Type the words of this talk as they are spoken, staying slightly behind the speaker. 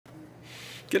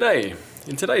G'day!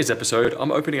 In today's episode I'm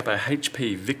opening up a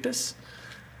HP Victus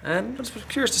and I'm just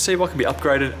curious to see what can be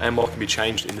upgraded and what can be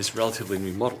changed in this relatively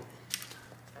new model.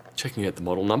 Checking out the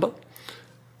model number,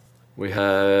 we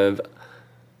have,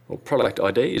 product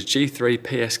ID is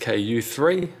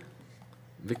G3PQ3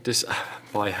 Victus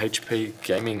by HP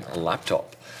gaming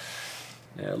laptop.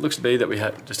 Now it looks to be that we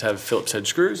just have Phillips head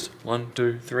screws, 1,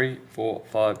 2, 3, 4,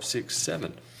 5, 6,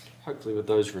 7. Hopefully with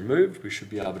those removed we should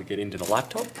be able to get into the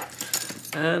laptop.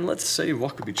 And let's see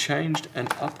what could be changed and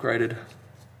upgraded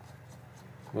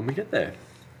when we get there.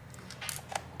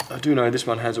 I do know this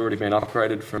one has already been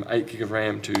upgraded from 8GB of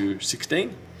RAM to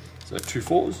 16, so 2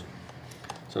 4s.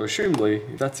 So assumably,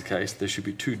 if that's the case, there should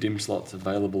be 2 DIMM slots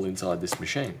available inside this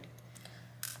machine.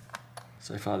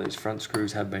 So far these front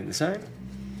screws have been the same.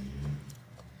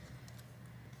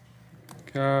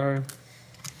 Go,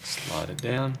 slide it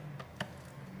down.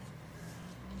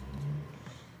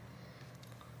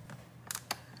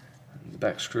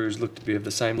 Back screws look to be of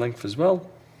the same length as well.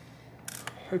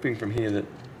 Hoping from here that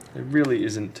there really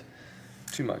isn't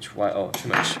too much weight or too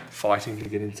much fighting to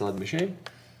get inside the machine.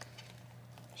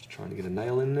 Just trying to get a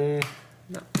nail in there.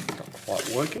 No, not quite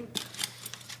working.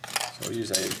 So I'll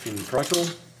use a thin pry tool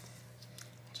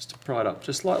just to pry it up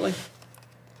just slightly.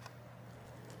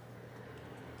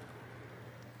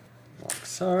 Like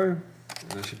so.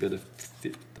 And I should be able to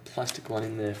fit the plastic one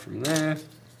in there from there.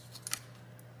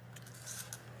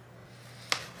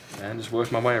 And just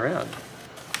work my way around.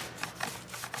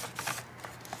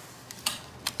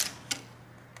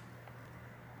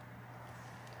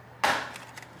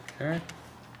 Okay.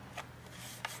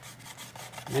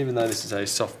 And even though this is a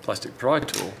soft plastic pry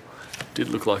tool, it did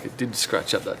look like it did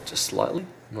scratch up that just slightly.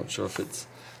 I'm not sure if it's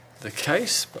the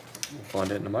case, but we'll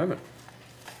find out in a moment.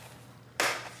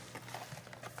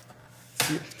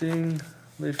 Lifting,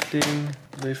 lifting,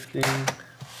 lifting.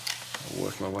 I'll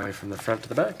work my way from the front to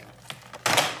the back.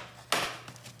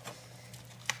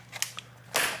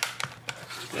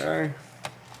 Go.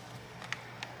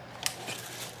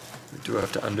 We do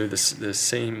have to undo the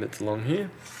seam that's along here.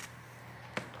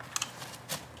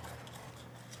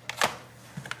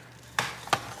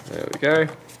 There we go.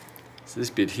 So this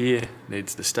bit here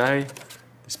needs to stay.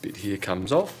 This bit here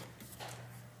comes off.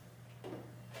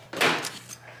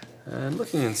 And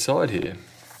looking inside here,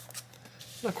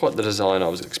 not quite the design I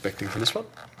was expecting for this one.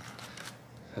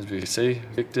 As we can see,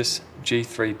 Victus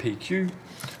G3PQ,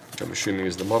 which I'm assuming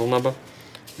is the model number.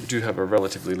 We do have a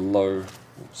relatively low,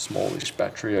 smallish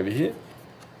battery over here.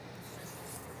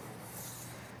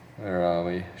 Where are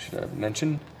we? Should I have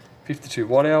mentioned? 52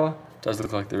 watt hour. Does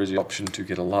look like there is the option to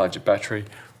get a larger battery,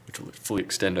 which will fully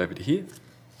extend over to here.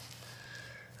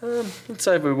 Let's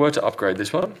say if we were to upgrade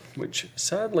this one, which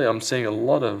sadly I'm seeing a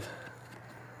lot of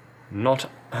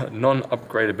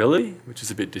non-upgradability, which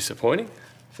is a bit disappointing.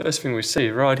 First thing we see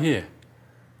right here,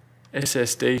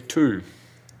 SSD 2.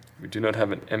 We do not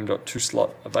have an M.2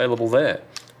 slot available there.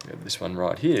 We have this one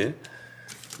right here,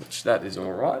 which that is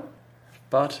alright,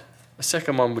 but a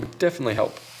second one would definitely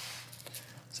help.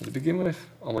 So to begin with,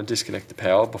 I'm going to disconnect the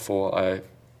power before I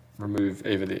remove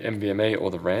either the NVMe or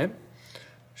the RAM.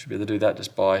 Should be able to do that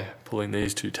just by pulling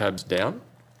these 2 tabs down,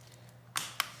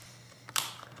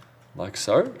 like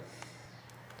so.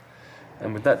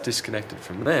 And with that disconnected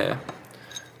from there,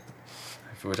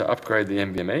 if we were to upgrade the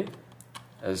NVMe,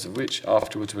 as of which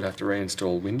afterwards we'd have to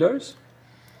reinstall Windows,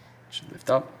 should lift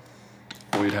up,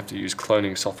 or you'd have to use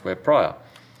cloning software prior.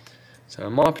 So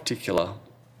in my particular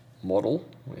model,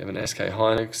 we have an SK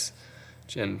Hynix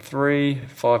Gen 3,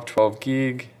 512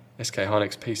 gig, SK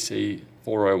Hynix PC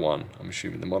 401. I'm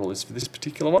assuming the model is for this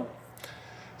particular one.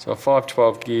 So a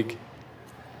 512 gig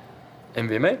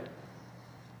NVMe.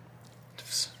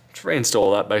 To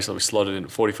reinstall that, basically we slot it in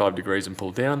at 45 degrees and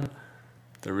pull down.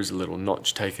 There is a little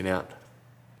notch taken out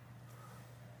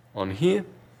on here,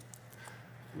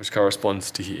 which corresponds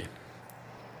to here.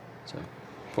 So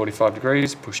 45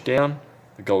 degrees, push down,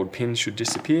 the gold pins should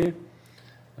disappear,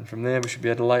 and from there we should be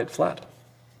able to lay it flat.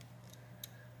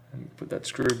 And put that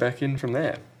screw back in from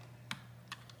there.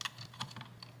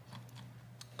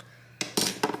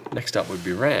 Next up would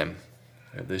be RAM.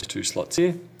 We have these 2 slots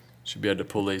here. Should be able to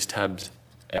pull these tabs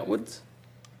outwards,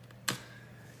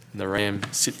 and the RAM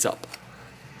sits up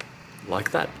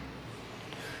like that.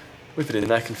 With it in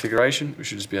that configuration, we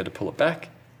should just be able to pull it back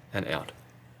and out.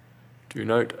 Do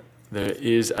note there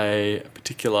is a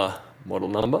particular model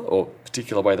number or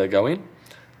particular way they go in.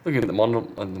 Looking at the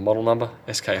model number,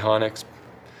 SK Hynix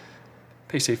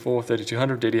PC4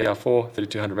 3200 DDR4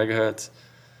 3200 MHz.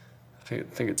 I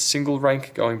think it's single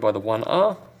rank going by the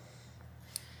 1R.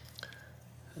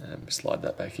 And we slide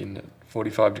that back in at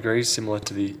 45 degrees, similar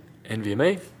to the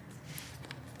NVMe.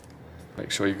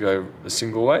 Make sure you go the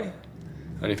single way,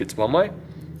 only if it's one way,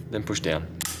 then push down.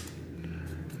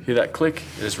 Hear that click,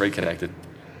 it is reconnected.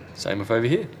 Same with over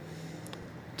here.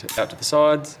 Out to the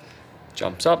sides,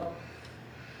 jumps up,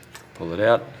 pull it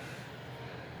out.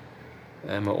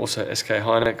 And we're also SK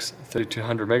Hynix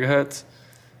 3200 megahertz.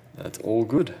 That's all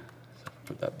good.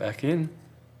 Put that back in,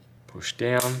 push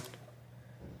down.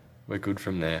 We're good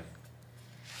from there.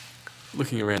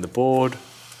 Looking around the board,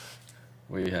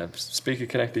 we have speaker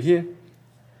connector here,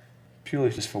 purely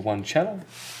just for one channel.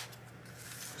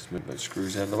 Just move those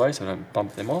screws out of the way so I don't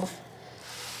bump them off.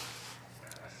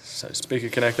 So speaker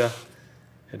connector,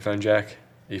 headphone jack,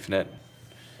 Ethernet,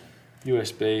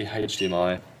 USB,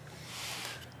 HDMI,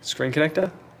 screen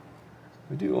connector.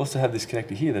 We do also have this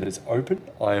connector here that is open.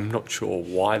 I am not sure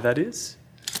why that is.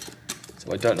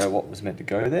 So I don't know what was meant to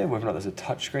go there, whether or not there's a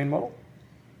touchscreen model.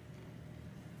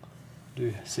 I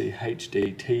do see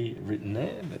HDT written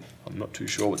there, but I'm not too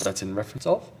sure what that's in reference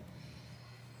of.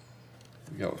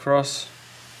 We go across.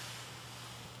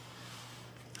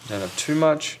 Don't have too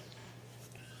much.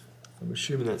 I'm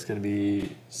assuming that's going to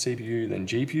be CPU, then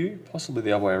GPU, possibly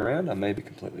the other way around. I may be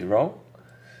completely wrong.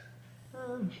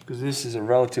 Because this is a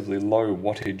relatively low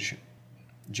wattage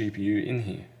GPU in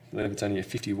here. I believe it's only a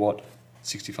 50 watt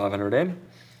 6500M,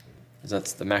 as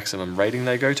that's the maximum rating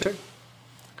they go to.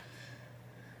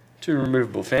 Two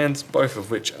removable fans, both of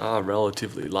which are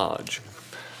relatively large.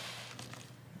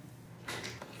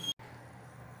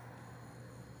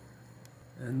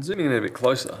 And zooming in a bit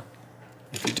closer,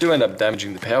 if you do end up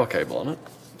damaging the power cable on it,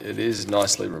 it is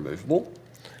nicely removable.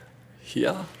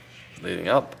 Here, leading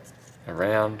up,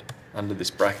 around, under this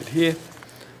bracket here,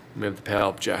 we have the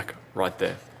power jack right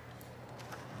there.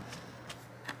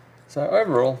 So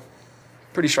overall,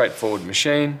 pretty straightforward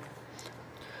machine.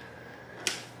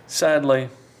 Sadly,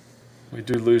 we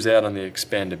do lose out on the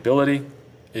expandability,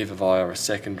 either via a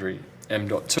secondary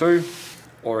M.2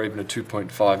 or even a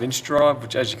 2.5 inch drive,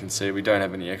 which as you can see, we don't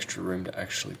have any extra room to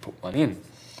actually put one in.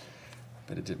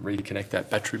 Better to reconnect that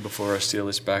battery before I seal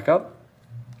this back up.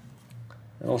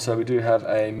 And also we do have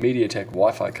a MediaTek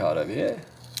Wi-Fi card over here.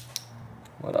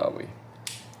 What are we?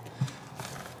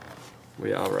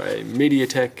 We are a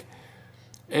MediaTek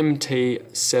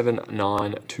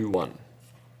MT7921.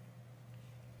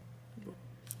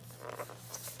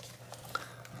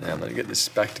 Now I'm going to get this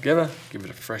back together, give it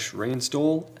a fresh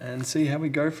reinstall, and see how we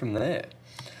go from there.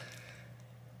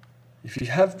 If you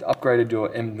have upgraded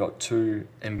your M.2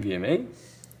 NVMe,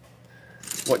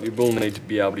 what you will need to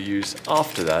be able to use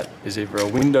after that is either a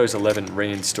Windows 11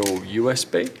 reinstall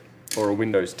USB or a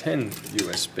Windows 10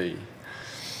 USB.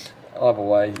 Either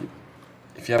way,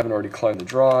 if you haven't already cloned the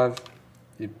drive,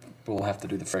 you will have to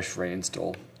do the fresh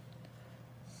reinstall.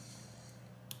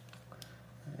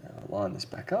 I'll line this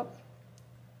back up.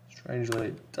 Strangely,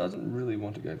 it doesn't really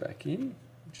want to go back in,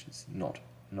 which is not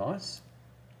nice.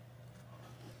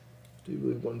 I do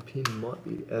believe one pin might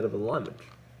be out of alignment.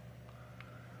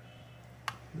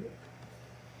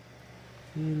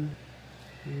 In,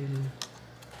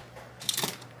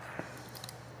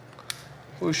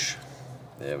 push,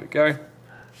 there we go.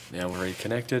 Now we're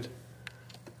reconnected.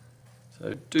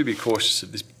 So do be cautious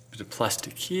of this bit of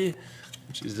plastic here,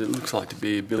 which is, it looks like to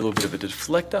be a little bit of a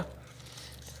deflector.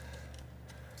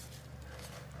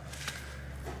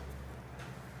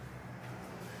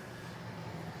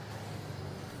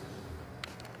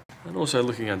 And also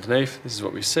looking underneath, this is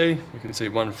what we see. We can see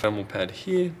one thermal pad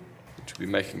here, which will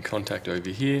be making contact over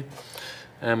here.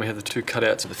 And we have the two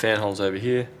cutouts of the fan holes over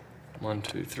here. 1,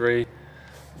 2, 3.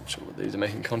 Not sure what these are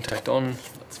making contact on.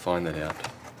 Let's find that out.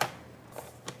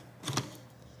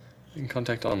 Making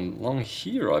contact on along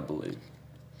here, I believe.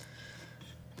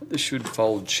 But this should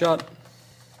fold shut.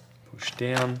 Push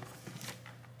down.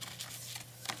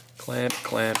 Clamp,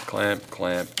 clamp, clamp,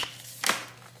 clamp.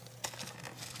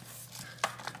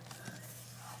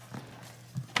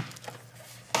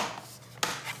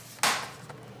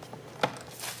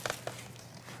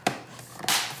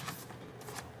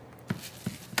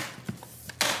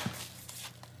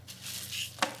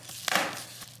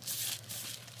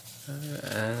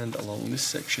 And along this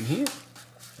section here,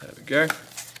 there we go.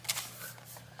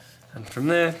 And from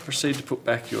there, proceed to put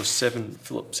back your 7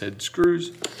 Phillips head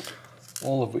screws,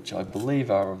 all of which I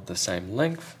believe are of the same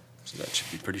length, so that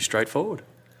should be pretty straightforward.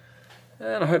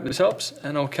 And I hope this helps,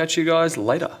 and I'll catch you guys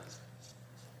later.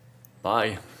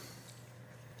 Bye.